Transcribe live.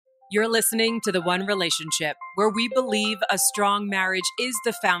You're listening to The One Relationship, where we believe a strong marriage is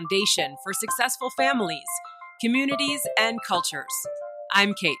the foundation for successful families, communities, and cultures.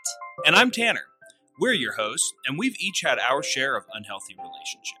 I'm Kate. And I'm Tanner. We're your hosts, and we've each had our share of unhealthy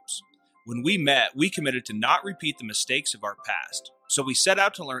relationships. When we met, we committed to not repeat the mistakes of our past, so we set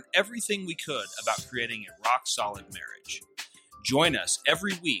out to learn everything we could about creating a rock-solid marriage. Join us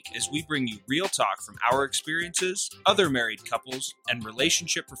every week as we bring you real talk from our experiences, other married couples, and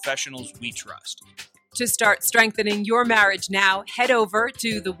relationship professionals we trust. To start strengthening your marriage now, head over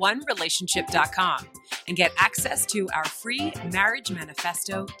to theonerelationship.com and get access to our free marriage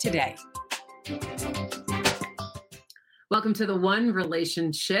manifesto today. Welcome to The One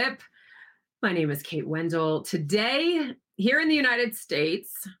Relationship. My name is Kate Wendell. Today, here in the United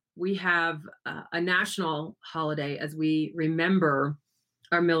States, we have a national holiday as we remember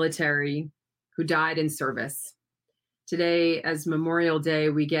our military who died in service. Today, as Memorial Day,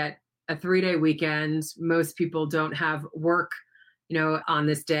 we get a 3-day weekend. Most people don't have work, on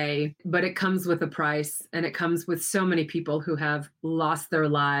this day, but it comes with a price, and it comes with so many people who have lost their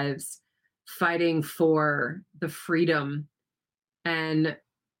lives fighting for the freedom and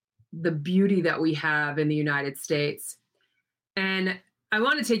the beauty that we have in the United States. And I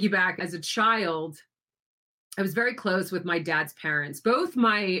want to take you back. As a child, I was very close with my dad's parents. Both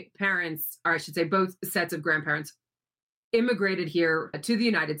my parents, or I should say both sets of grandparents, immigrated here to the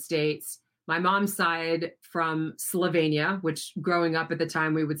United States. My mom's side from Slovenia, which growing up at the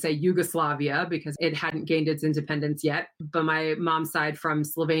time, we would say Yugoslavia because it hadn't gained its independence yet. But my mom's side from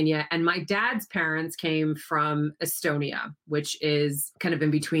Slovenia, and my dad's parents came from Estonia, which is kind of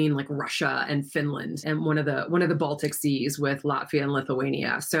in between like Russia and Finland and one of the Baltic seas with Latvia and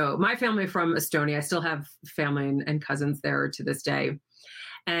Lithuania. So my family from Estonia, I still have family and cousins there to this day.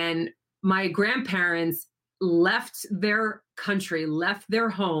 And my grandparents left their country, left their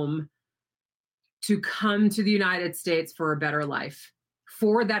home to come to the United States for a better life,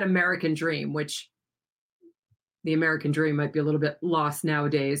 for that American dream, which the American dream might be a little bit lost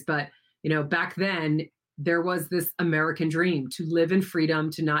nowadays. But, back then there was this American dream to live in freedom,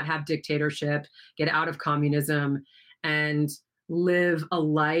 to not have dictatorship, get out of communism, and live a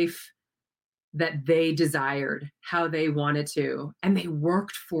life that they desired, how they wanted to. And they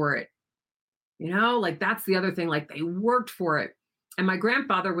worked for it. That's the other thing, they worked for it. And my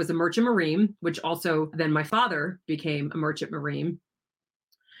grandfather was a merchant marine, which also then my father became a merchant marine.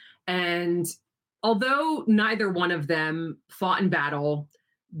 And although neither one of them fought in battle,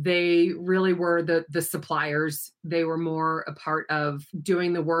 they really were the suppliers. They were more a part of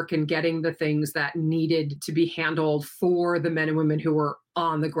doing the work and getting the things that needed to be handled for the men and women who were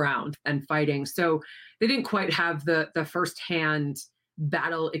on the ground and fighting. So they didn't quite have the firsthand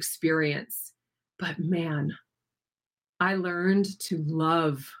battle experience. But man, I learned to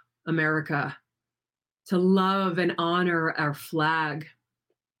love America, to love and honor our flag,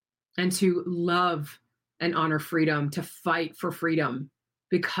 and to love and honor freedom, to fight for freedom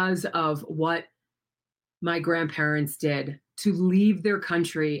because of what my grandparents did, to leave their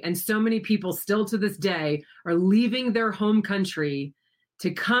country. And so many people still to this day are leaving their home country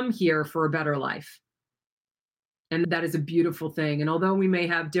to come here for a better life. And that is a beautiful thing. And although we may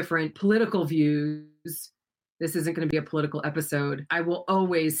have different political views, this isn't going to be a political episode. I will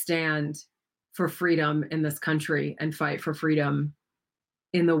always stand for freedom in this country and fight for freedom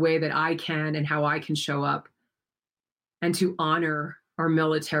in the way that I can and how I can show up, and to honor our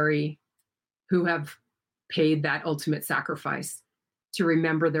military who have paid that ultimate sacrifice, to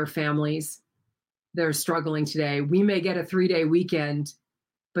remember their families. They're struggling today. We may get a 3-day weekend,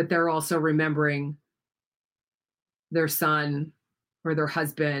 but they're also remembering their son or their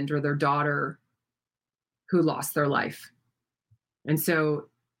husband or their daughter who lost their life. And so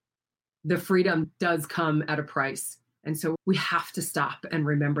the freedom does come at a price. And so we have to stop and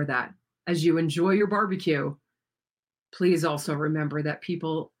remember that. As you enjoy your barbecue, please also remember that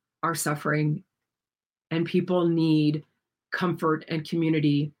people are suffering and people need comfort and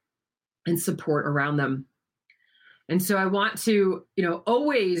community and support around them. And so I want to,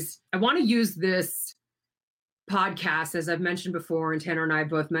 I want to use this podcast, as I've mentioned before, and Tanner and I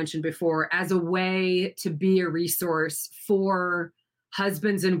both mentioned before, as a way to be a resource for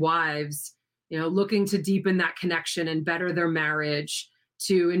husbands and wives, looking to deepen that connection and better their marriage,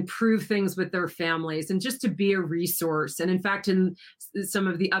 to improve things with their families, and just to be a resource. And in fact, in some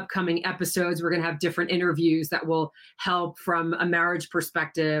of the upcoming episodes, we're going to have different interviews that will help from a marriage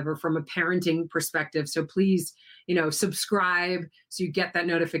perspective or from a parenting perspective. So please, subscribe so you get that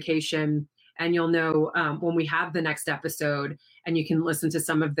notification. And you'll know when we have the next episode, and you can listen to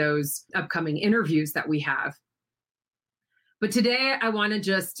some of those upcoming interviews that we have. But today I want to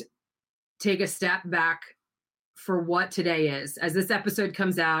just take a step back for what today is. As this episode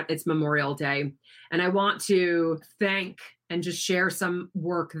comes out, it's Memorial Day. And I want to thank and just share some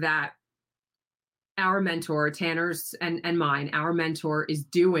work that our mentor, Tanner's and mine, our mentor is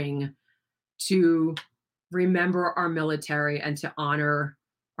doing to remember our military and to honor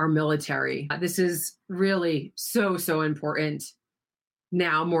our military. This is really so important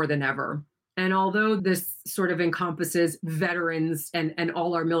now more than ever. And although this sort of encompasses veterans and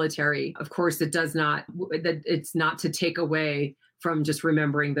all our military, of course, it's not to take away from just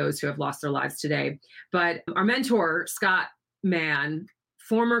remembering those who have lost their lives today. But our mentor, Scott Mann,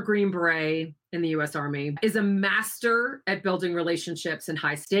 former Green Beret in the U.S. Army, is a master at building relationships in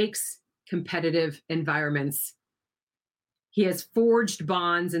high stakes, competitive environments. He has forged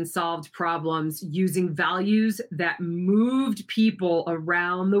bonds and solved problems using values that moved people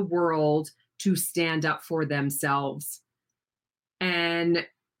around the world to stand up for themselves. And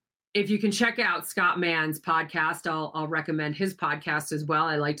if you can check out Scott Mann's podcast, I'll recommend his podcast as well.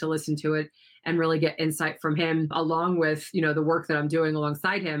 I like to listen to it and really get insight from him, along with, the work that I'm doing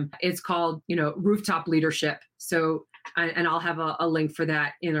alongside him. It's called, Rooftop Leadership. So, and I'll have a link for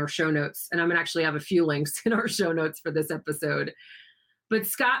that in our show notes. And I'm going to actually have a few links in our show notes for this episode. But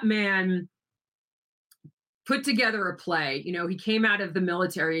Scott Mann put together a play. He came out of the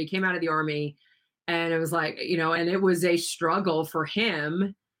military, he came out of the Army, and it was like, and it was a struggle for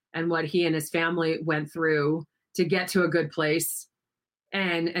him and what he and his family went through to get to a good place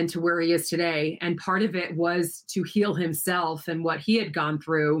and to where he is today. And part of it was to heal himself and what he had gone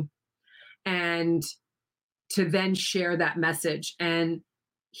through and to then share that message. And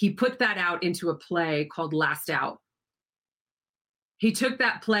he put that out into a play called Last Out. He took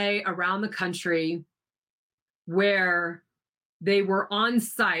that play around the country where they were on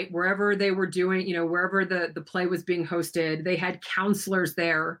site, wherever they were doing, wherever the play was being hosted. They had counselors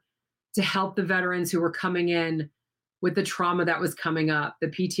there to help the veterans who were coming in with the trauma that was coming up, the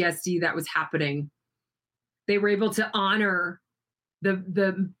PTSD that was happening. They were able to honor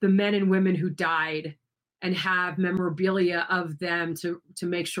the men and women who died and have memorabilia of them to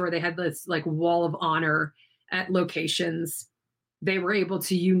make sure they had this like wall of honor at locations. They were able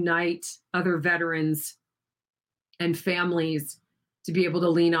to unite other veterans and families to be able to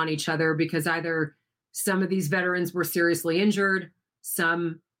lean on each other, because either some of these veterans were seriously injured,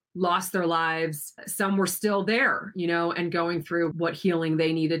 some lost their lives, some were still there, and going through what healing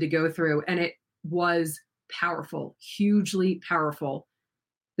they needed to go through. And it was powerful, hugely powerful,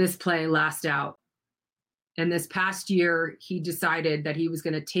 this play, Last Out. And this past year, he decided that he was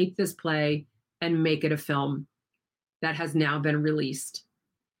going to take this play and make it a film that has now been released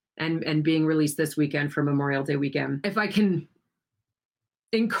and being released this weekend for Memorial Day weekend. If I can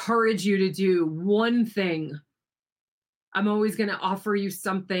encourage you to do one thing, I'm always going to offer you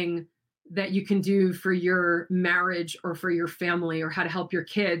something that you can do for your marriage or for your family, or how to help your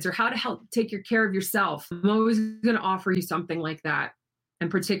kids, or how to help take care of yourself. I'm always going to offer you something like that.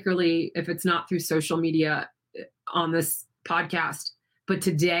 And particularly if it's not through social media on this podcast. But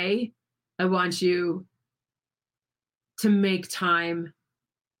today, I want you to make time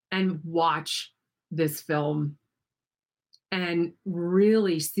and watch this film and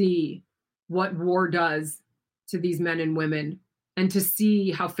really see what war does to these men and women, and to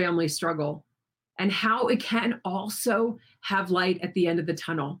see how families struggle and how it can also have light at the end of the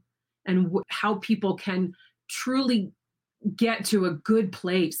tunnel, and how people can truly get to a good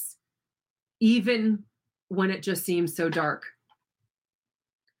place, even when it just seems so dark.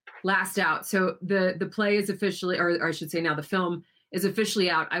 Last Out. So the play is officially, or I should say now the film is officially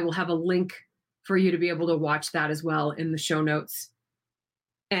out. I will have a link for you to be able to watch that as well in the show notes.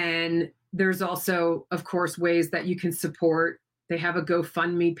 And there's also, of course, ways that you can support. They have a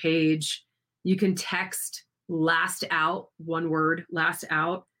GoFundMe page. You can text Last Out, one word, Last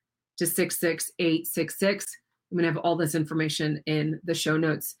Out, to 66866. I'm going to have all this information in the show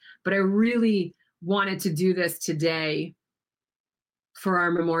notes. But I really wanted to do this today for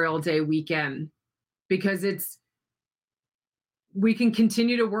our Memorial Day weekend, because we can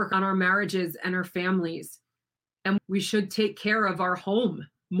continue to work on our marriages and our families, and we should take care of our home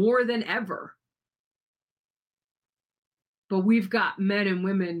more than ever. But we've got men and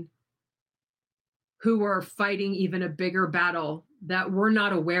women who are fighting even a bigger battle that we're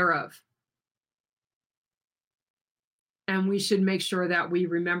not aware of. And we should make sure that we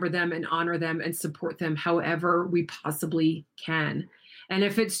remember them and honor them and support them however we possibly can. And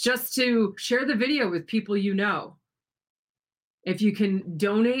if it's just to share the video with people you know, if you can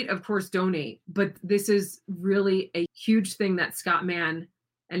donate, of course, donate. But this is really a huge thing that Scott Mann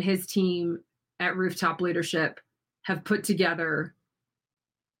and his team at Rooftop Leadership have put together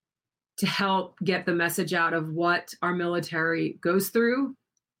to help get the message out of what our military goes through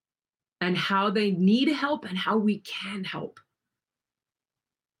and how they need help and how we can help.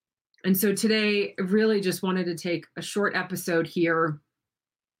 And so today, I really just wanted to take a short episode here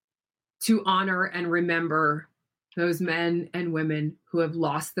to honor and remember those men and women who have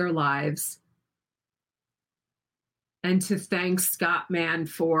lost their lives, and to thank Scott Mann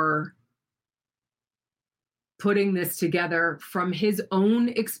for putting this together from his own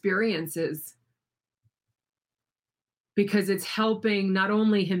experiences, because it's helping not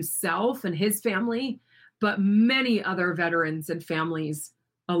only himself and his family, but many other veterans and families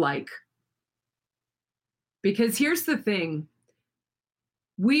alike. Because here's the thing,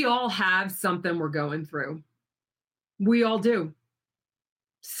 we all have something we're going through. We all do.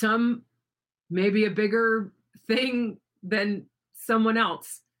 Some maybe a bigger thing than someone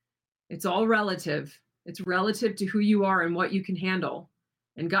else. It's all relative. It's relative to who you are and what you can handle.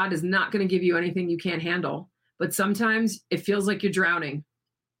 And God is not going to give you anything you can't handle. But sometimes it feels like you're drowning.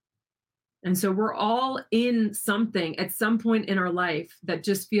 And so we're all in something at some point in our life that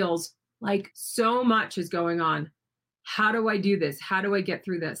just feels like so much is going on. How do I do this? How do I get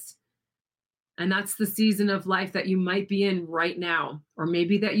through this? And that's the season of life that you might be in right now, or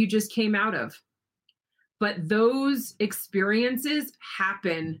maybe that you just came out of. But those experiences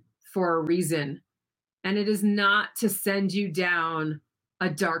happen for a reason. And it is not to send you down a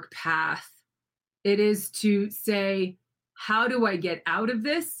dark path. It is to say, how do I get out of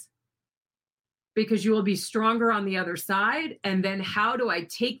this? Because you will be stronger on the other side. And then how do I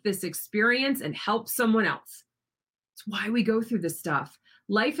take this experience and help someone else? It's why we go through this stuff.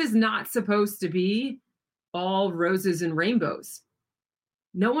 Life is not supposed to be all roses and rainbows.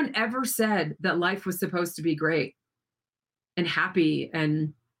 No one ever said that life was supposed to be great and happy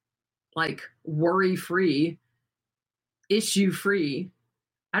and like worry-free, issue-free.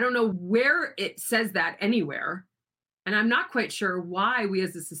 I don't know where it says that anywhere. And I'm not quite sure why we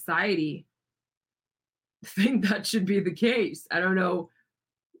as a society think that should be the case. I don't know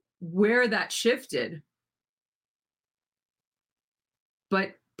where that shifted.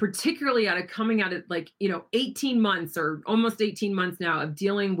 But particularly coming out of 18 months or almost 18 months now of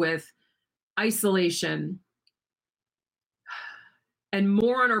dealing with isolation and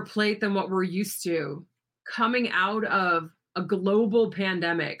more on our plate than what we're used to, coming out of a global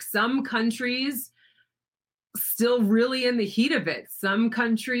pandemic. Some countries still really in the heat of it. Some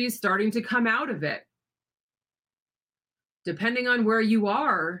countries starting to come out of it. Depending on where you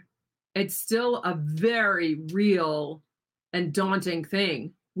are, it's still a very real and daunting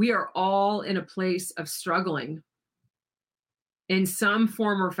thing. We are all in a place of struggling in some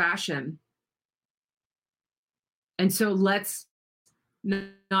form or fashion. And so let's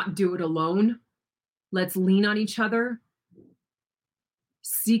not do it alone. Let's lean on each other.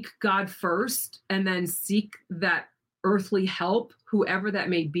 Seek God first, and then seek that earthly help, whoever that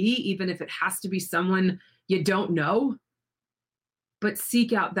may be, even if it has to be someone you don't know. But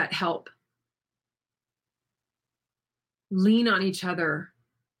seek out that help. Lean on each other.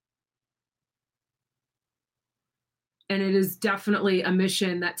 And it is definitely a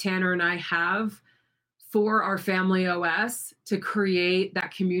mission that Tanner and I have for our Family OS, to create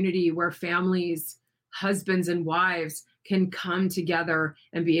that community where families, husbands and wives can come together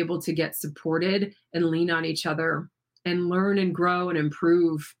and be able to get supported and lean on each other and learn and grow and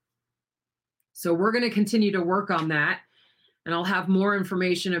improve. So we're going to continue to work on that. And I'll have more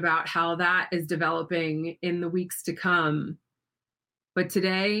information about how that is developing in the weeks to come. But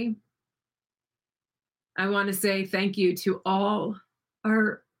today, I want to say thank you to all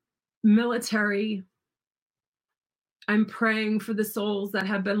our military. I'm praying for the souls that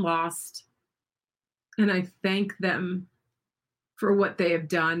have been lost. And I thank them for what they have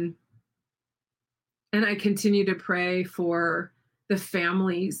done. And I continue to pray for the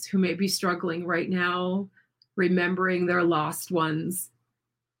families who may be struggling right now, remembering their lost ones.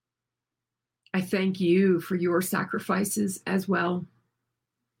 I thank you for your sacrifices as well.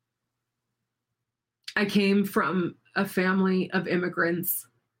 I came from a family of immigrants,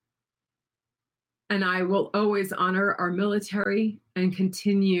 and I will always honor our military and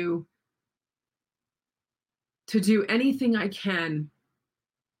continue to do anything I can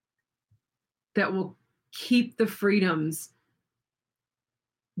that will keep the freedoms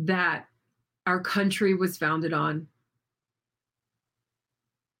that our country was founded on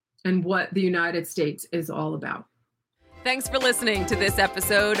and what the United States is all about. Thanks for listening to this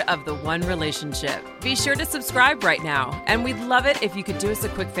episode of The One Relationship. Be sure to subscribe right now, and we'd love it if you could do us a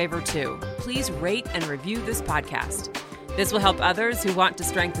quick favor too. Please rate and review this podcast. This will help others who want to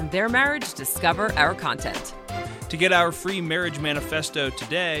strengthen their marriage discover our content. To get our free marriage manifesto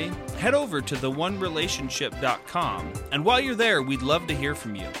today, head over to theonerelationship.com. And while you're there, we'd love to hear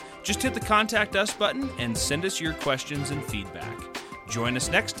from you. Just hit the Contact Us button and send us your questions and feedback. Join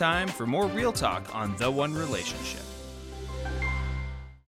us next time for more real talk on The One Relationship.